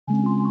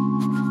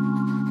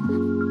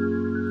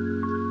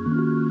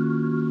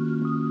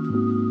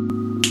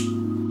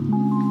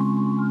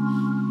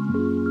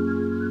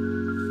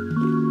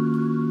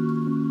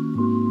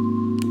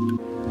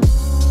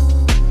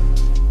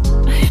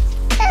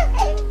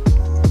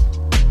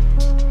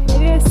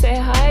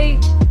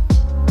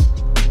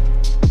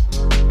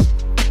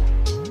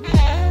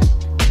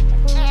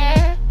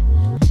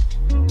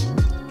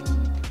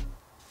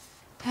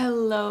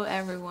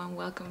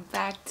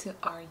to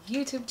our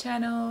YouTube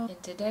channel. In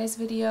today's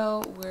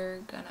video, we're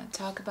gonna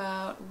talk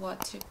about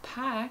what to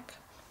pack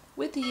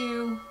with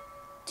you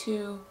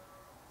to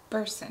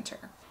birth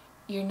center.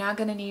 You're not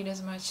gonna need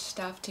as much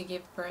stuff to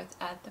give birth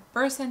at the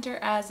birth center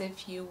as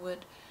if you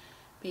would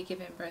be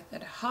giving birth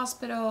at a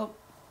hospital.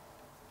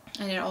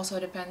 And it also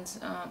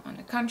depends on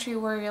the country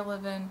where you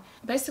live in.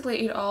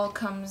 Basically, it all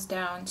comes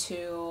down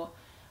to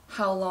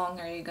how long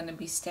are you gonna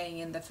be staying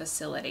in the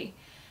facility.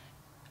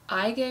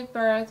 I gave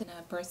birth in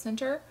a birth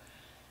center,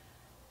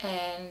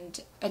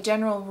 and a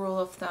general rule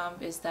of thumb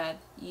is that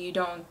you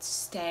don't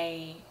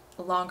stay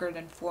longer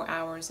than 4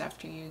 hours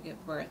after you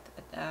give birth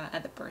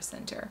at the birth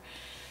center,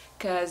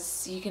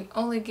 because you can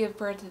only give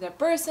birth at the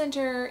birth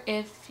center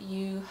if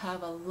you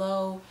have a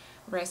low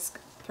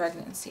risk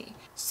pregnancy.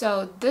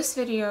 So this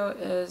video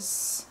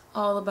is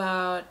all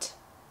about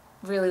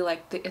really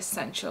like the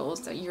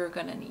essentials that you're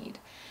gonna need,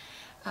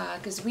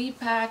 because we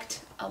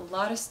packed a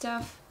lot of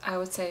stuff. I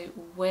would say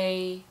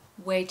way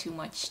too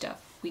much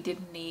stuff. We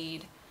didn't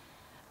need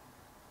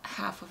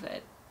half of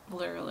it,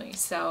 literally.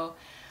 So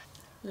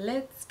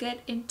let's get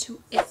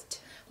into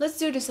it. Let's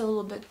do this a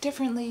little bit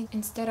differently.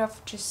 Instead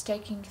of just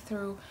taking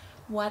through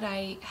what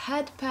I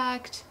had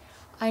packed,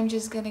 I'm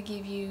just gonna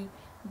give you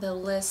the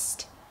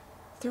list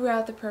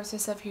throughout the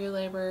process of your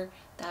labor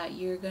that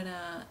you're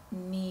gonna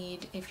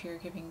need if you're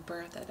giving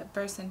birth at a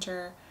birth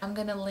center. I'm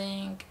gonna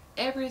link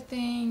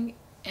everything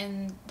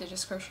in the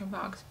description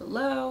box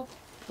below.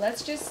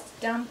 Let's just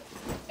dump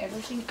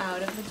everything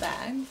out of the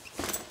bag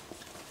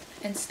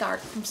and start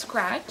from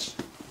scratch.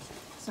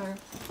 So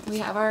we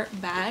have our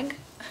bag,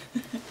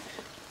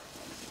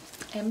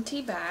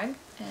 empty bag,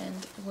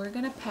 and we're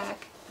gonna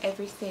pack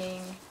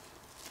everything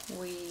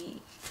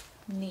we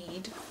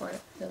need for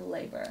the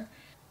labor.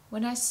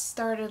 When I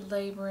started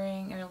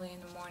laboring early in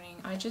the morning,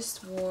 I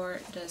just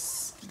wore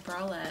this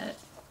bralette,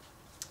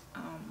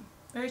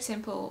 very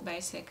simple,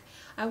 basic.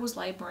 I was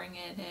laboring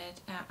in it.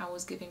 I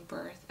was giving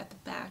birth at the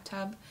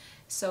bathtub,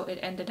 so it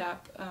ended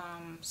up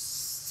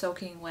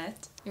soaking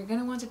wet. You're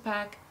gonna want to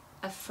pack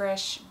a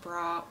fresh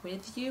bra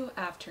with you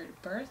after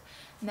birth.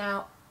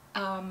 Now,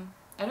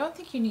 I don't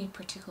think you need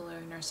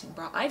particular nursing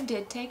bra. I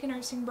did take a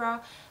nursing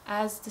bra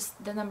as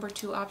the number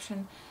 2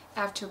 option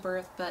after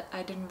birth, but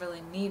I didn't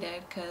really need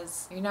it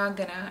because you're not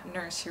gonna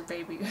nurse your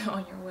baby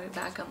on your way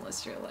back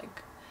unless you're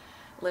like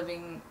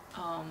living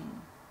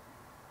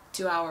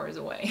 2 hours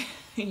away.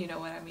 You know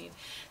what I mean?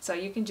 So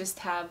you can just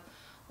have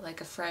like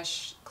a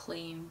fresh,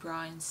 clean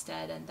bra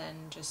instead, and then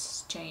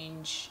just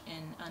change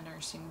in a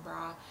nursing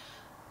bra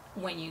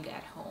when you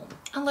get home.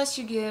 Unless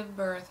you give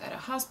birth at a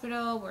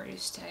hospital where you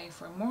stay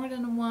for more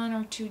than 1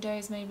 or 2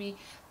 days maybe,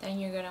 then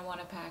you're gonna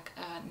want to pack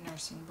a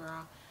nursing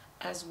bra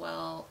as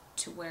well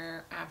to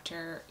wear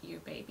after your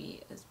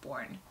baby is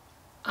born.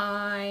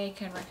 I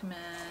can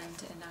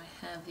recommend, and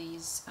I have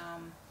these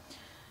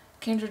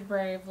Kindred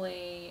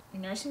Bravely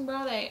nursing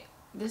bra.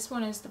 This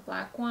one is the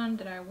black one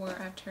that I wore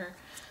after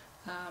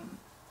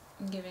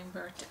giving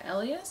birth to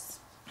Elias.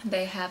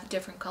 They have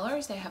different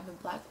colors. They have the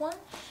black one,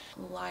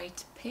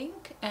 light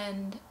pink,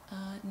 and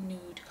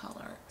nude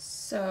color.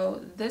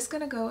 So this is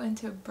gonna go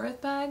into a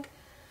birth bag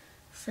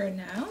for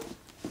now,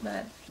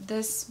 but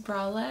this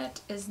bralette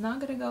is not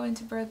gonna go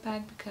into birth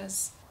bag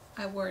because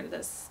I wore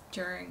this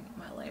during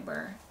my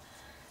labor.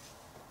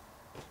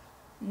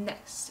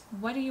 Next,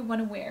 what do you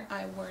want to wear?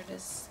 I wore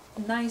this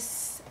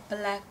nice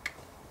black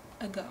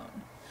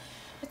gown.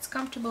 It's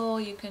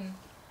comfortable. You can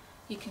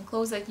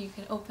close it, you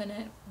can open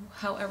it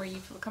however you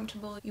feel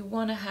comfortable. You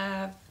want to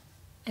have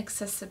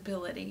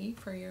accessibility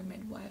for your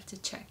midwife to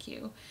check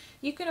you.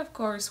 You can of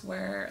course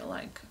wear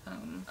like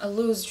a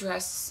loose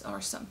dress or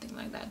something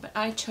like that, but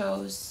I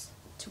chose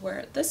to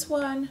wear this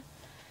one,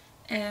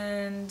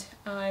 and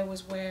I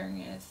was wearing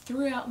it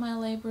throughout my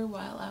labor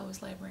while I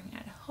was laboring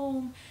at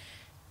home.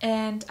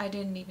 And I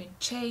didn't even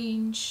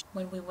change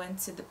when we went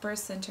to the birth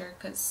center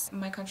because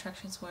my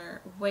contractions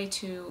were way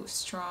too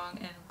strong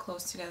and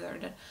close together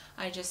that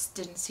I just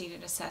didn't see the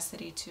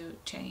necessity to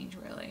change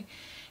really.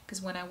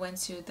 Because when I went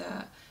to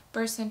the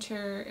birth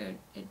center,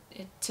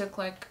 it took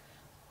like,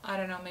 I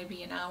don't know,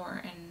 maybe an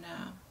hour, and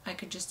I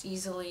could just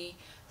easily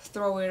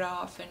throw it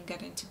off and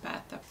get into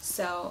bathtub.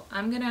 So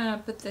I'm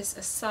gonna put this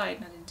aside,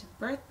 not into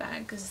birth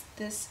bag, because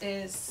this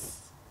is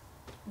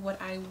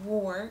what I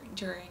wore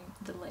during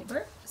the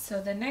labor.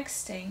 So the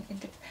next thing, it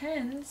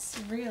depends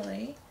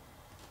really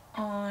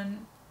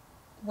on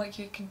what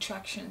your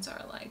contractions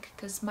are like,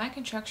 because my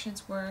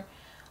contractions were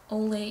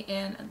only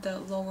in the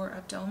lower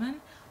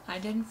abdomen. I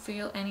didn't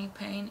feel any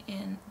pain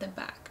in the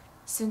back.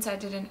 Since I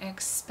didn't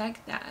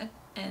expect that,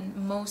 and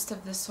most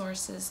of the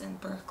sources in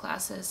birth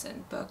classes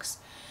and books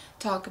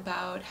talk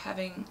about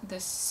having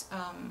this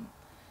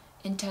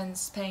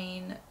intense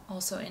pain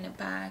also in the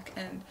back,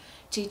 and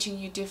teaching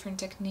you different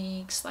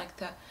techniques like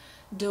the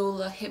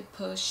doula hip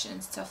push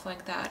and stuff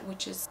like that,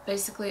 which is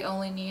basically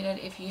only needed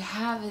if you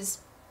have these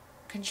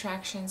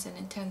contractions and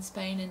intense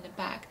pain in the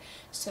back.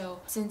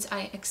 So since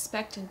I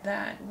expected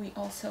that, we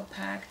also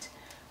packed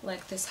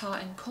like this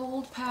hot and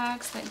cold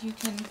packs that you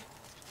can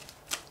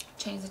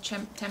change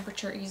the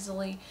temperature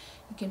easily.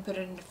 You can put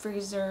it in the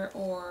freezer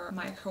or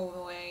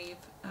microwave,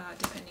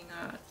 depending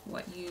on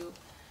what you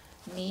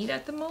need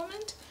at the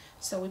moment.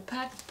 So we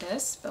packed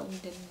this, but we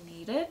didn't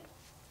need it.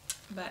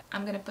 But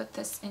I'm gonna put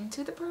this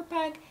into the bird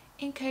bag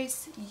in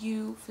case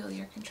you feel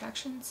your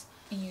contractions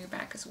in your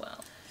back as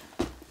well.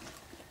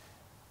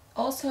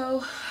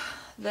 Also,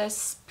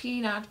 this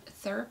peanut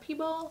therapy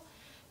ball,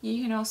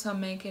 you can also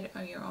make it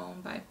on your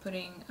own by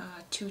putting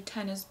 2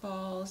 tennis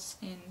balls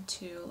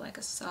into like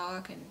a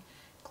sock and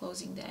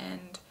closing the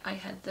end. I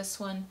had this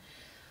one,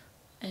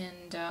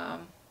 and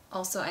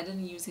also I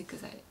didn't use it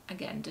because I,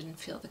 again, didn't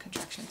feel the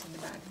contractions in the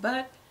back,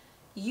 but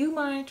you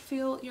might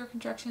feel your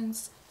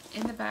contractions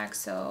in the back,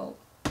 so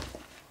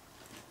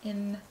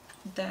in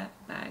the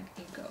bag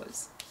it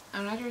goes.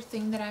 Another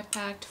thing that I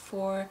packed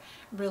for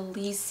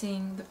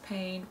releasing the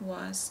pain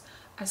was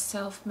a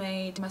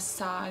self-made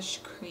massage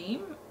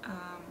cream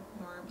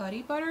or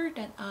body butter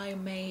that I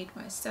made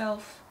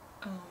myself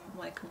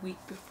like a week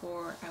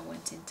before I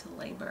went into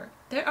labor.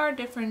 There are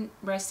different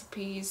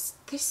recipes.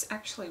 This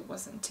actually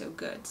wasn't too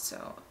good,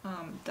 so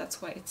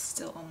that's why it's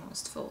still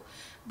almost full.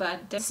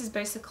 But this is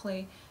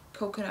basically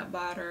coconut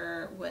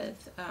butter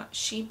with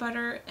shea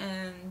butter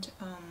and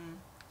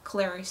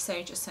clary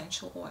sage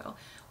essential oil.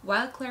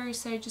 Wild clary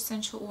sage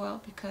essential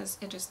oil because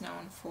it is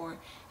known for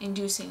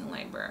inducing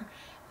labor,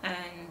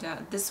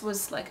 and this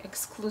was like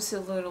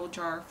exclusive little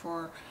jar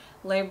for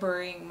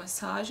laboring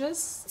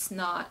massages. It's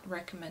not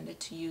recommended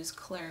to use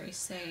clary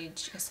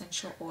sage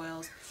essential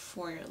oils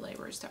for your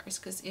labor stars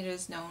because it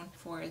is known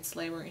for its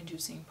labor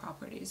inducing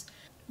properties.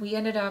 We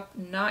ended up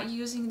not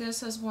using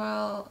this as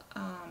well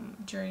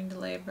during the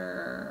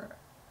labor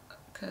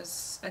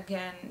because,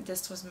 again,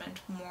 this was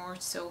meant more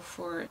so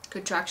for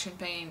contraction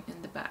pain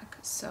in the back.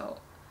 So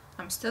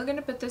I'm still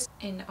gonna put this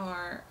in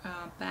our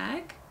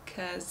bag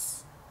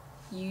because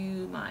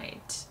you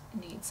might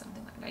need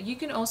something like that. You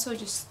can also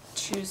just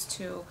choose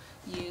to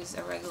use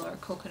a regular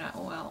coconut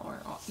oil or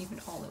even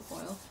olive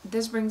oil.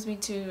 This brings me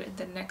to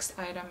the next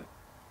item,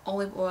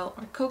 olive oil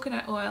or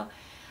coconut oil,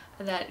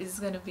 that is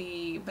going to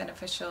be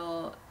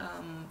beneficial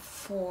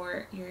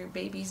for your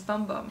baby's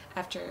bum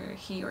after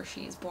he or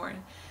she is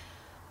born.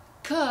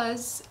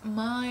 Because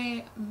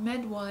my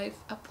midwife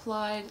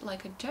applied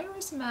like a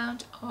generous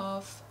amount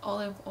of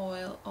olive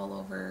oil all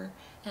over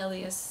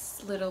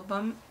Elias' little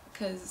bum,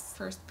 because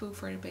first poo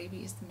for the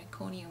baby is the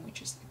meconium,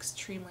 which is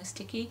extremely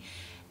sticky,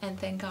 and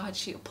thank God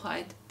she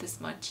applied this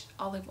much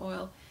olive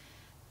oil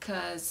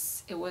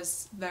because it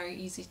was very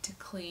easy to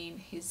clean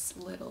his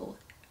little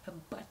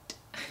butt.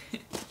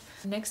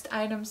 Next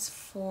items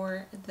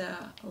for the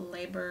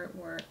labor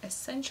were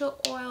essential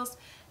oils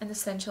and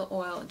essential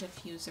oil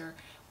diffuser,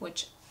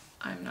 which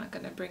I'm not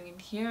gonna bring in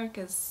here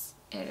because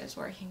it is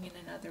working in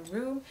another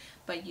room,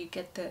 but you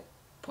get the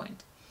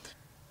point.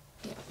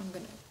 Yeah, I'm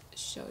gonna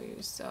show you.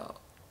 So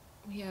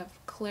we have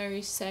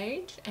clary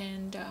sage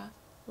and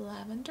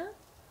lavender.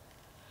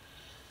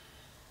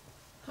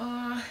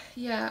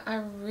 Yeah, I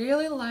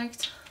really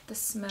liked the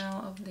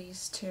smell of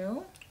these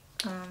two,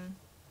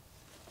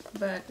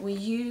 but we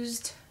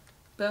used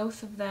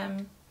both of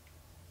them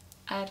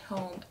at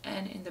home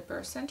and in the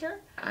birth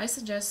center. I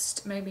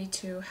suggest maybe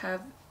to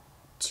have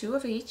 2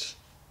 of each,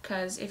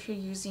 because if you're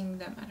using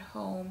them at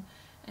home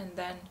and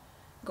then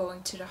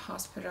going to the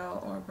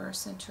hospital or birth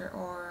center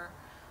or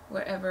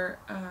wherever,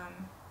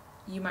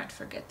 you might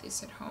forget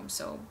this at home,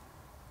 so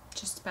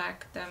just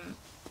pack them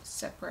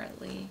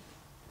separately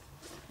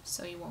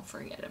so you won't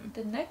forget them.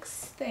 The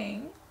next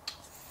thing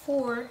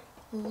for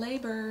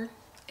labor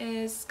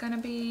is gonna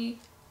be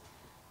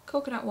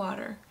coconut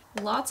water.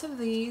 Lots of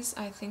these.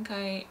 I think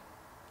I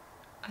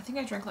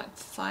drank like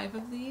 5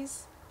 of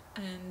these,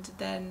 and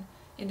then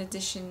in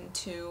addition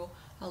to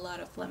a lot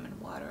of lemon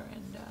water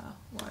and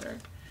water.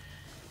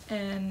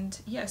 And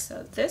yeah,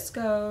 so this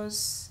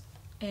goes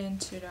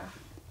into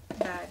the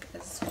bag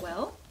as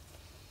well.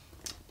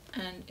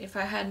 And if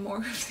I had more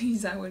of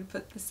these, I would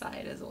put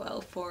aside as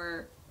well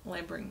for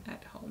laboring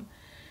at home.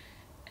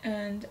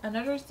 And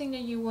another thing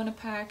that you want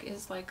to pack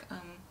is like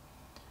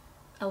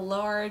a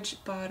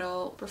large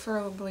bottle,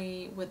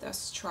 preferably with a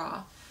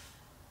straw,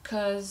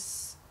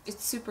 because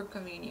it's super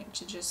convenient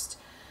to just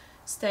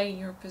stay in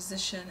your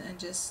position and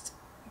just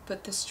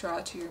put the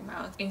straw to your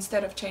mouth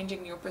instead of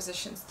changing your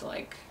positions to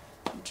like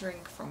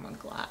drink from a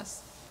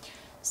glass.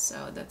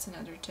 So that's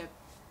another tip.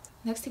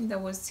 Next thing that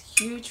was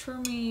huge for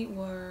me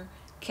were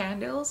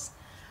candles,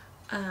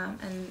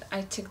 and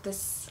I took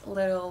this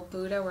little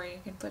Buddha where you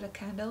can put a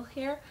candle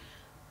here,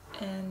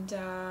 and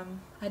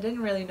I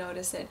didn't really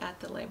notice it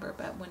at the labor,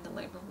 but when the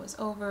labor was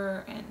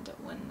over and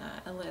when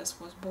Elias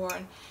was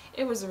born,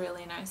 it was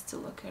really nice to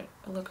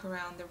look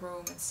around the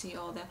room and see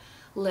all the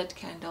lit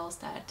candles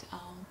that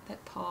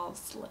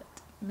Paul's lit.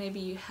 Maybe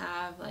you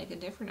have like a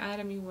different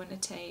item you want to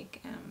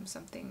take,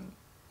 something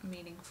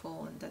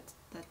meaningful and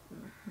that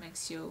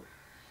makes you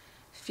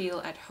feel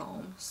at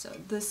home. So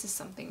this is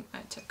something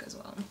I took as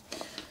well.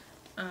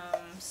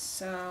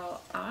 So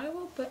I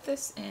will put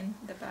this in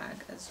the bag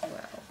as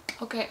well.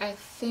 Okay, I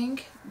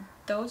think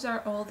those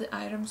are all the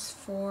items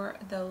for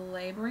the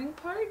laboring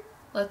part.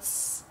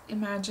 Let's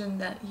imagine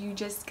that you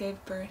just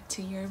gave birth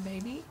to your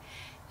baby,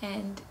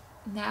 and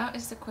now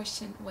is the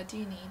question, what do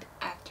you need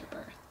after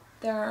birth?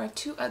 There are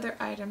two other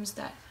items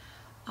that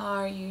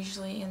are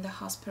usually in the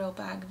hospital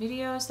bag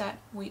videos that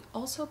we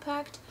also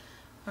packed,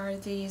 are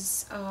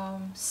these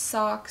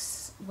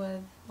socks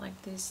with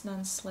like these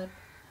non-slip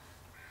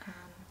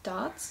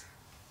dots.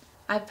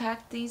 I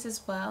packed these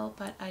as well,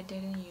 but I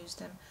didn't use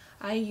them.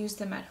 I use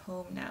them at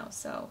home now,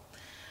 so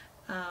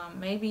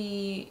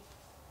maybe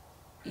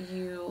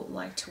you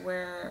like to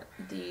wear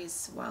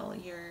these while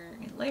you're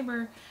in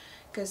labor,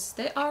 because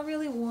they are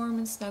really warm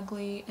and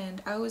snuggly,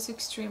 and I was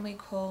extremely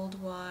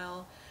cold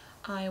while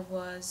I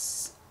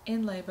was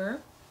in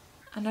labor.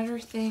 Another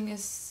thing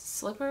is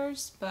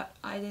slippers, but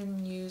I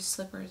didn't use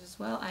slippers as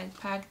well. I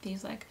packed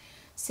these like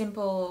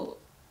simple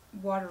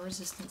water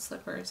resistant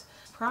slippers.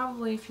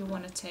 Probably if you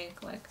want to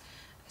take like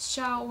a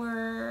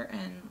shower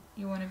and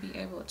you want to be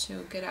able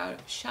to get out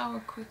of the shower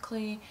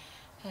quickly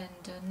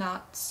and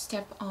not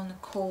step on a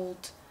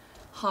cold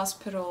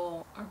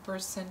hospital or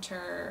birth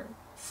center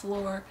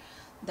floor,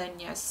 then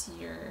yes,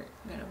 you're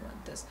gonna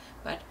want this.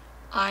 But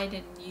I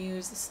didn't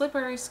use the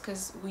slippers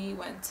because we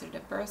went to the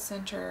birth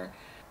center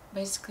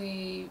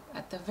basically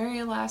at the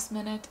very last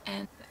minute,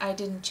 and I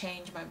didn't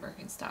change my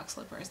Birkenstock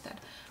slippers that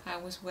I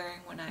was wearing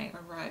when I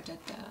arrived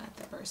at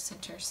the birth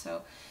center,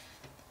 so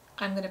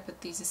I'm gonna put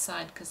these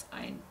aside because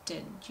I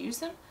didn't use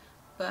them.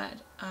 But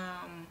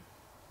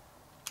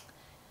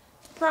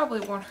probably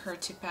won't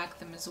hurt to pack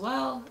them as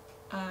well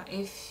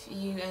if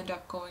you end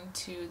up going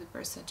to the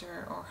birth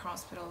center or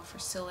hospital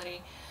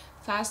facility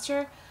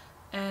faster.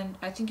 And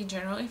I think in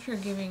general, if you're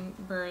giving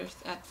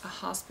birth at a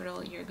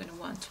hospital, you're going to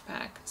want to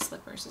pack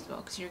slippers as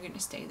well, because you're going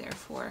to stay there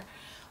for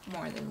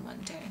more than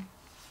one day.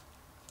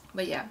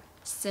 But yeah,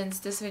 since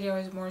this video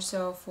is more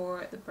so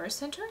for the birth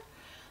center,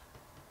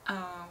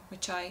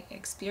 which I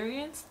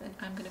experienced, then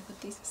I'm going to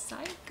put these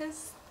aside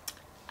because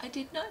I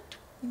did not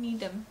need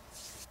them.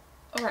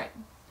 Alright,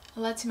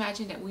 let's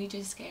imagine that we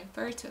just gave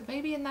birth to a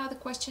baby, and now the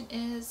question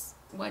is,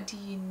 what do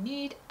you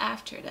need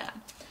after that?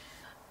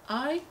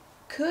 I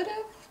could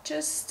have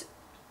just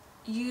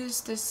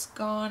used this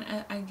gown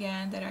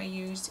again that I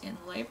used in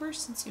labor,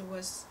 since it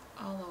was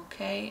all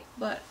okay,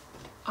 but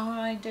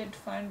I did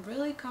find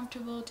really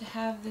comfortable to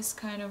have this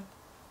kind of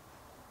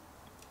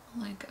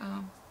like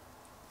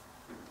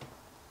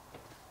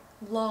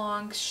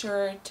long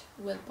shirt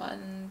with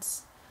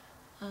buttons.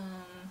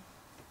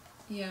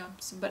 Yeah,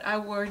 so, but I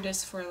wore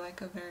this for like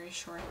a very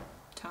short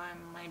time,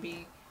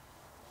 maybe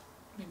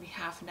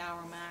half an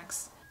hour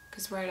max,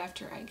 because right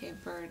after I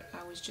gave birth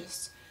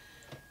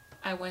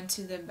I went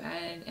to the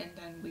bed, and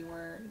then we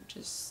were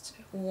just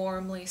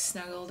warmly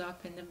snuggled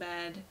up in the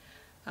bed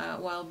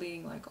while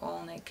being like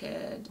all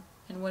naked.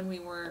 And when we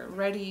were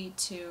ready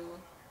to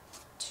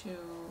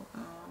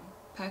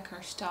pack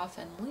our stuff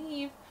and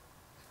leave,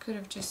 I could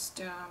have just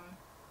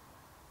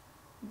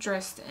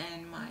dressed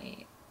in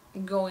my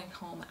going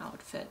home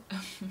outfit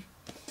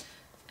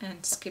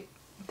and skip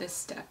this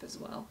step as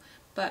well.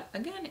 But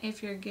again,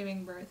 if you're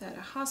giving birth at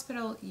a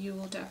hospital, you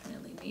will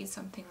definitely need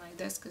something like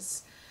this,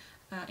 because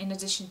in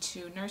addition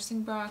to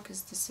nursing bra,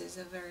 because this is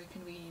a very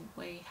convenient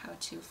way how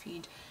to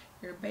feed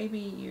your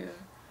baby,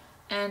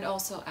 and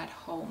also at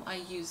home. I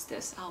used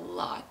this a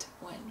lot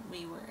when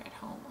we were at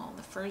home. All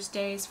the first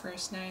days,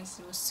 first nights,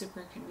 it was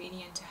super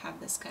convenient to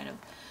have this kind of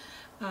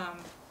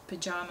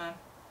pajama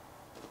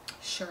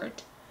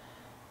shirt,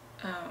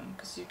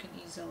 because you can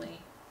easily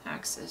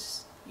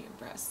access your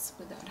breasts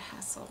without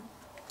hassle.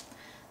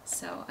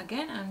 So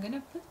again, I'm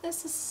gonna put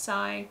this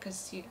aside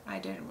because I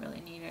didn't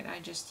really need it. I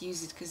just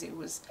used it because it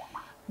was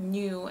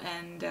new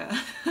and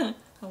I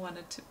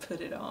wanted to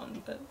put it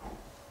on, but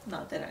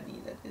not that I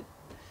needed it.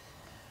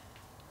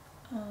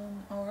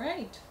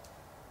 Alright.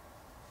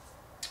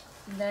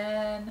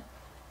 Then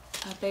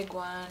a big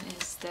one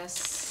is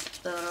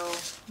this little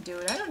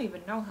dude. I don't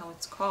even know how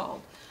it's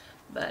called,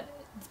 but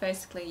it's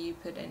basically you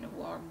put in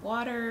warm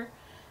water,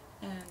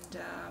 and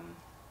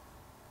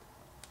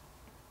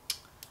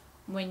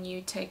when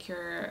you take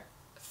your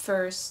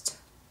first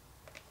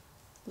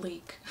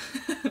leak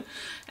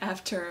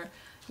after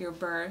your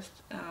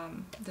birth,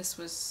 this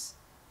was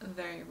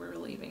very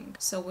relieving.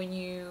 So when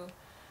you're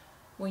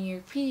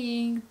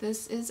peeing,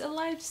 this is a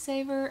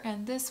lifesaver,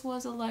 and this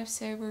was a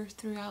lifesaver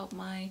throughout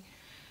my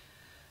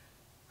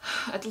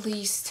at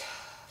least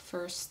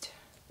first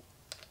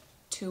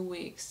 2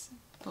 weeks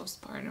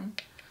postpartum,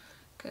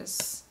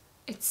 because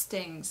it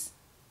stings,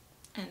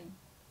 and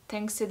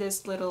thanks to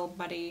this little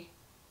buddy,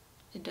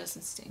 it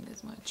doesn't sting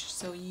as much.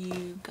 So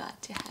you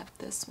got to have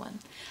this one.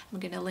 I'm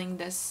gonna link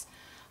this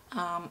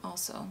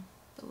also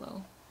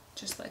below,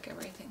 just like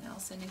everything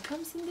else, and it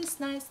comes in this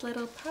nice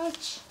little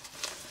pouch,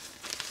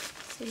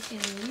 so you can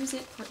use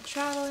it for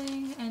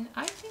traveling. And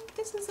I think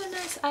this is a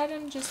nice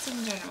item just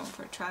in general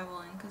for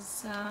traveling,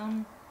 because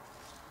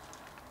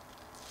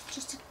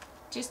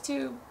just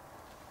to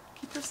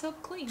keep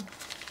yourself clean.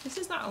 This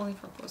is not only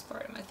for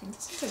postpartum. I think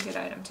this is a good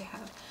item to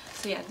have.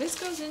 So yeah, this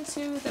goes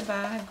into the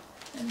bag.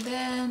 And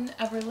then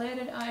a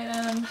related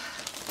item,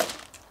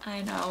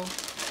 I know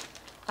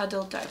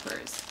adult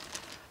diapers.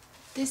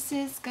 This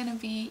is gonna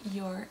be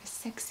your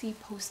sexy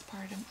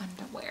postpartum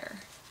underwear.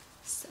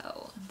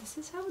 So this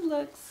is how it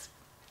looks.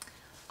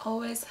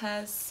 Always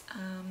has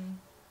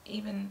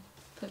even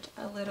put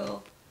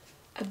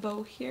a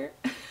bow here,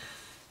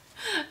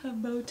 a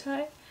bow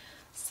tie,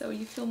 so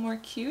you feel more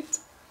cute.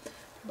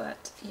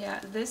 But yeah,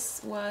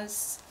 this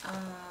was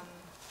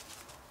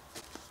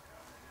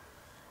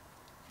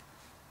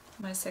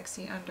my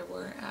sexy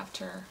underwear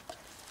after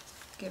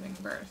giving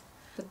birth.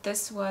 But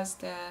this was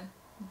the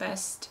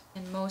best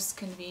and most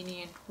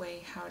convenient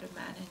way how to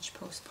manage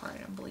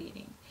postpartum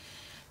bleeding,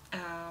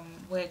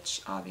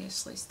 which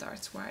obviously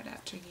starts right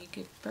after you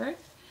give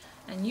birth.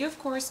 And you of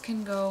course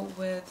can go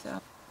with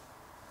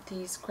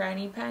these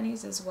granny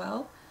panties as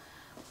well,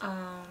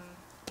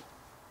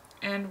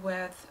 and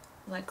with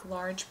like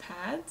large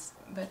pads,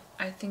 but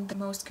I think the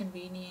most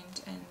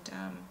convenient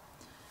and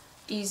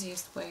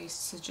easiest way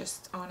is to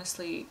just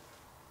honestly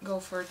go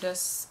for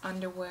this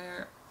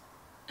underwear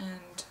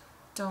and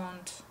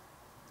don't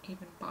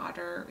even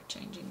bother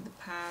changing the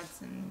pads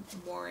and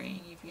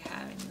worrying if you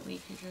have any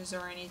leakages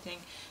or anything.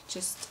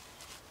 Just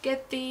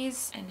get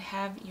these and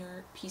have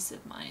your peace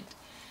of mind.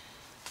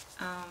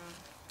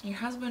 Your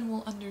husband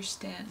will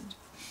understand.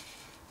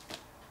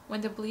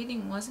 When the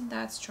bleeding wasn't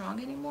that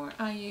strong anymore,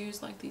 I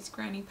used like these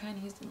granny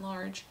panties and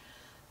large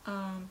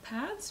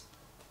pads.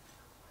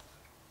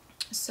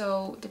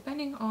 So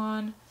depending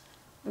on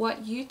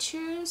what you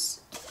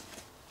choose,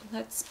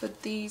 let's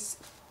put these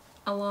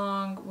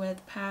along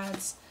with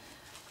pads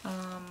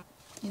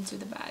into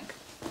the bag.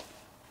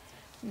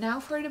 Now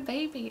for the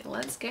baby,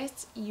 let's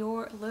get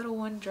your little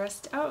one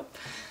dressed up.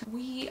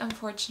 We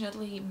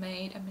unfortunately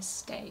made a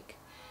mistake,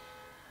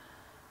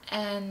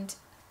 and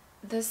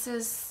this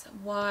is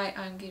why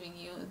I'm giving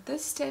you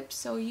this tip,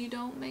 so you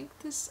don't make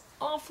this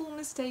awful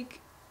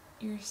mistake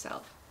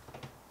yourself.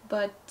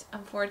 But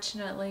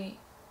unfortunately,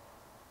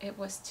 it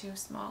was too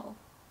small.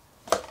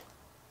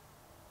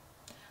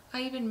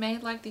 I even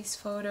made like these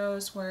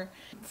photos where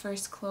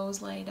first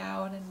clothes laid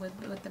out and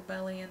with the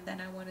belly, and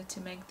then I wanted to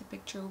make the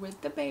picture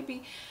with the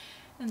baby,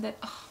 and then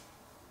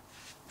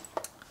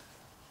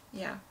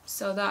yeah,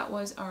 so that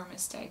was our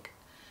mistake.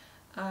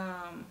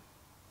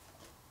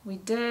 We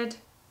did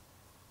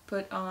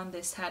put on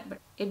this hat, but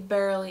it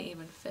barely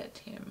even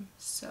fit him,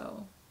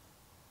 so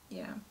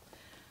yeah.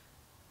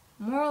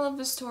 Moral of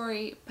the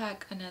story,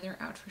 pack another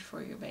outfit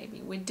for your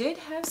baby. We did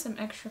have some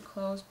extra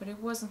clothes, but it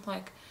wasn't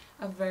like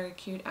a very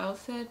cute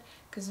outfit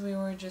because we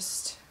were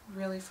just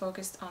really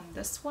focused on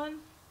this one.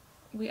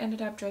 We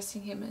ended up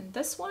dressing him in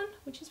this one,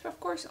 which is of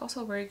course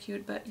also very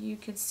cute, but you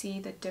could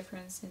see the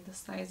difference in the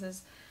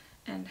sizes,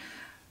 and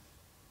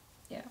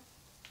yeah,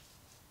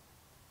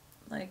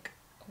 like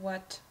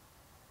what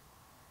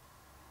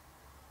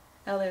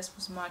Elias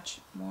was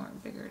much more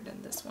bigger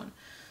than this one.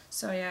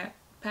 So yeah,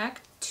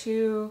 pack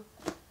 2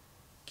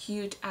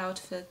 cute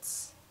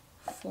outfits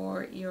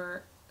for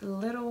your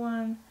little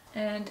one.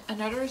 And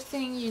another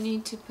thing, you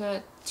need to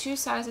put 2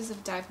 sizes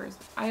of diapers.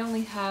 I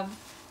only have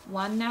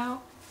 1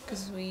 now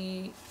because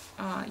we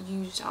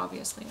used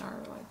obviously our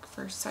like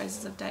first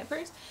sizes of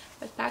diapers,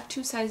 but pack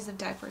 2 sizes of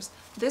diapers.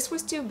 This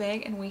was too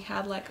big and we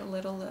had like a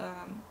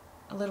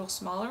little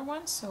smaller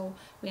one, so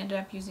we ended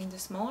up using the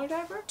smaller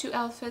diaper. 2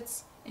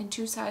 outfits in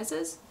 2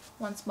 sizes,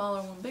 1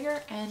 smaller, 1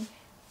 bigger, and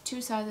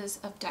 2 sizes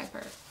of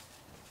diaper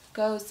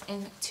goes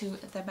into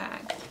the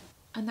bag.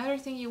 Another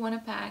thing you want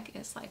to pack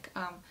is like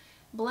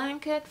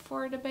blanket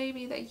for the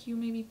baby that you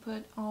maybe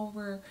put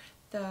over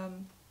the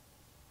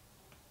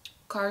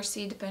car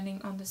seat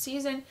depending on the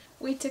season.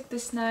 We took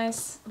this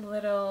nice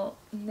little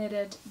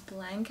knitted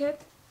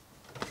blanket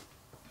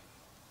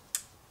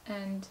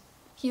and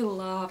he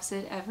loves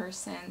it ever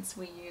since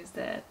we used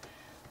it.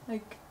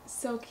 Like,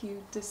 so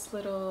cute, this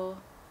little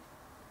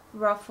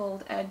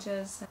ruffled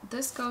edges.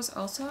 This goes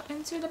also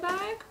into the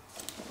bag.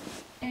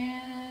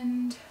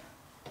 And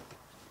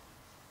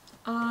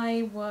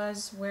I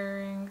was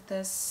wearing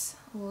this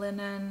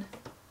linen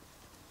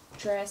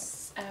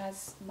dress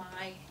as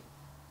my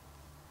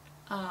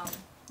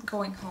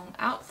going home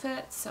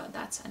outfit, so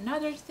that's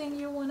another thing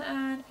you want to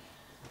add.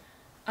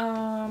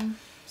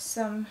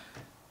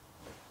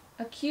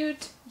 A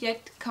cute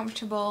yet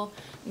comfortable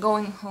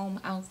going home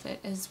outfit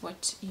is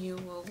what you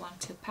will want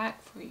to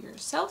pack for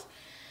yourself,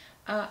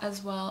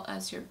 as well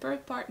as your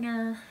birth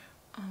partner.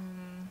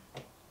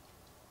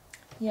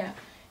 Yeah,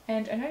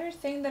 and another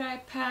thing that I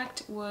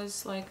packed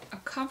was like a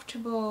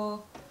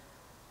comfortable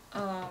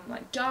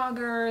like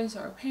joggers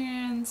or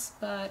pants,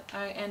 but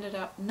I ended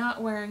up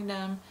not wearing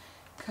them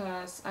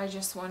because I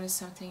just wanted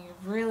something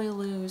really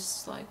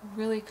loose, like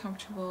really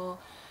comfortable,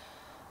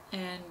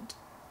 and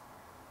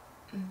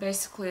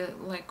basically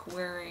like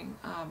wearing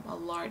a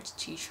large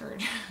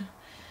t-shirt.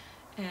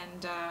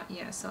 And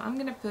yeah, so I'm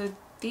gonna put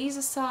these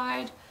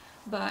aside.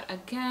 But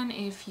again,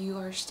 if you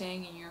are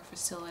staying in your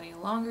facility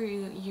longer,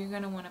 you're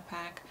gonna want to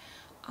pack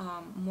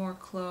more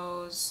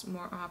clothes,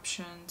 more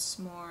options,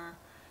 more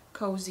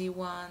cozy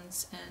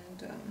ones,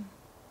 and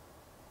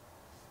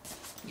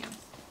yeah.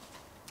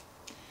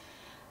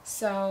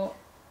 So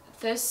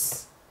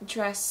this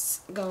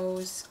dress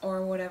goes,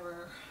 or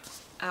whatever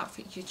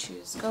outfit you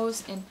choose,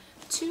 goes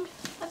into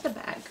the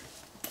bag.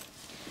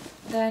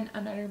 Then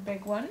another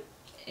big one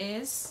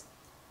is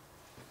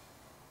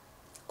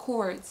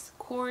cords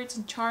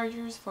and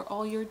chargers for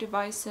all your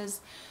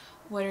devices,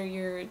 whether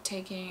you're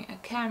taking a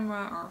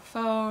camera or a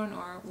phone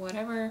or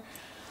whatever.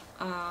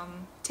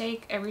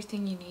 Take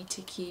everything you need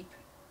to keep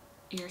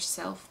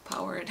yourself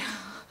powered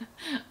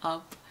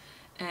up,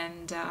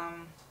 and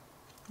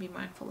be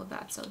mindful of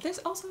that. So this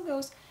also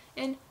goes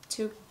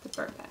into the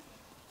bird bag.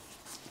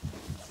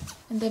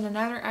 And then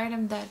another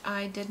item that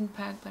I didn't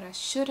pack but I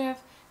should have,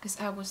 because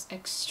I was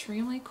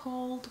extremely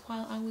cold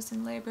while I was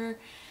in labor,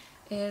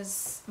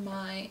 is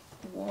my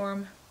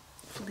warm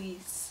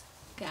fleece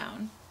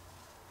gown.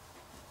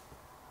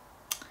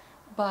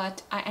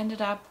 But I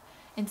ended up,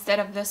 instead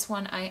of this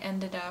one, I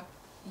ended up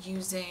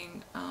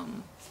using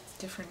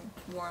different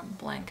warm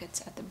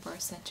blankets at the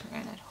birth center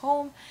and at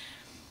home.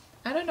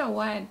 I don't know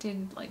why I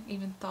didn't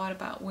even thought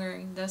about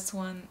wearing this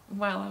one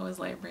while I was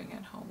laboring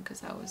at home,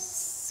 because I was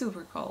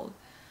super cold.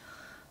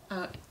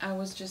 I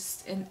was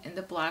just in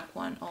the black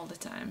one all the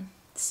time.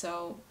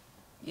 So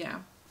yeah,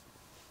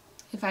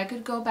 if I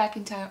could go back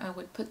in time, I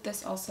would put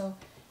this also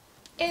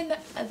in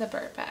the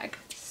bird bag.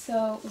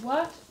 So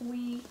what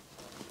we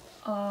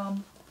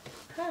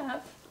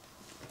have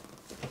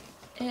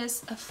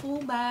is a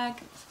full bag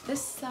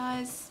this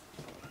size,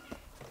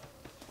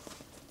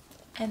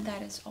 and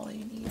that is all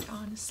you need,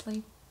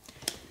 honestly.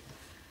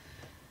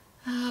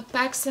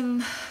 Pack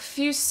some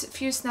few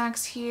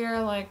snacks here,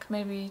 like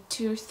maybe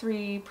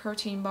 2-3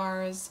 protein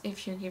bars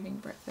if you're giving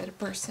birth at a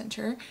birth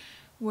center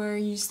where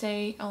you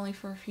stay only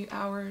for a few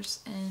hours.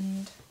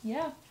 And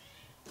yeah,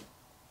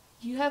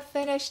 you have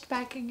finished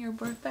packing your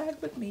birth bag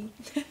with me.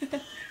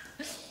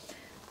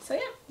 So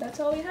yeah, that's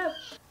all we have.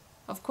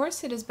 Of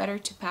course, it is better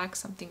to pack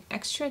something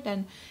extra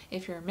than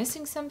if you're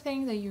missing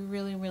something that you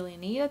really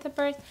need at the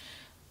birth.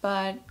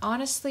 But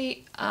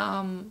honestly,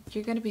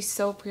 you're going to be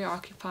so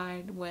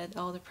preoccupied with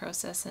all the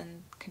process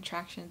and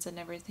contractions and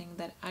everything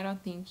that I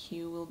don't think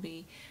you will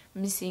be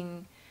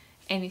missing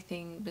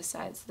anything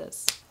besides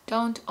this.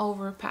 Don't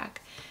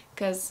overpack,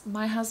 because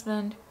my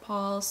husband,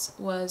 Paul's,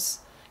 was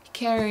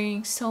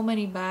carrying so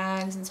many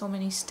bags and so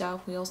many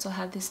stuff. We also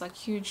had this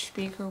huge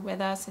speaker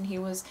with us, and he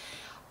was,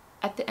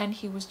 at the end,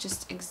 he was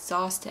just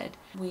exhausted.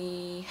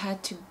 We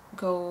had to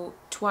go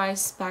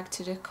twice back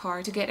to the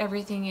car to get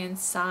everything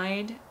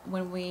inside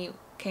when we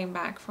came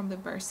back from the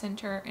birth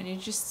center, and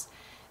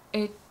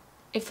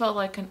it felt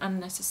like an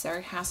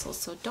unnecessary hassle.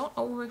 So don't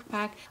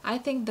overpack. I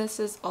think this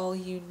is all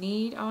you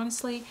need,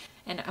 honestly.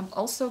 And I'm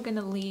also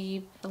gonna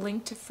leave a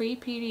link to free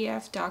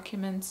PDF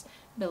documents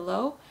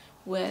below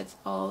with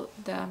all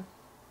the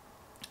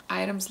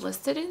items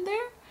listed in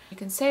there. You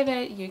can save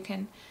it, you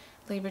can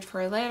leave it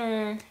for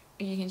later,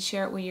 you can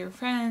share it with your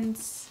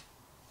friends.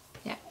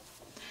 Yeah.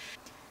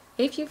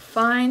 If you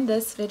find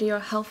this video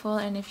helpful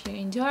and if you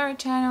enjoy our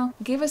channel,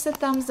 give us a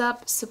thumbs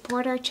up,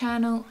 support our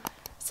channel,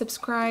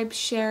 subscribe,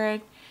 share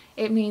it.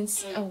 It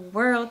means a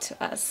world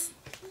to us.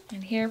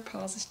 And here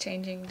Paul's is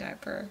changing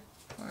diaper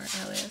for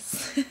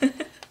Elias.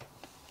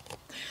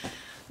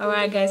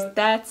 Alright guys,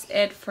 that's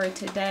it for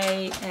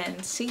today,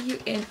 and see you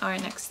in our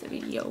next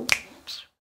video.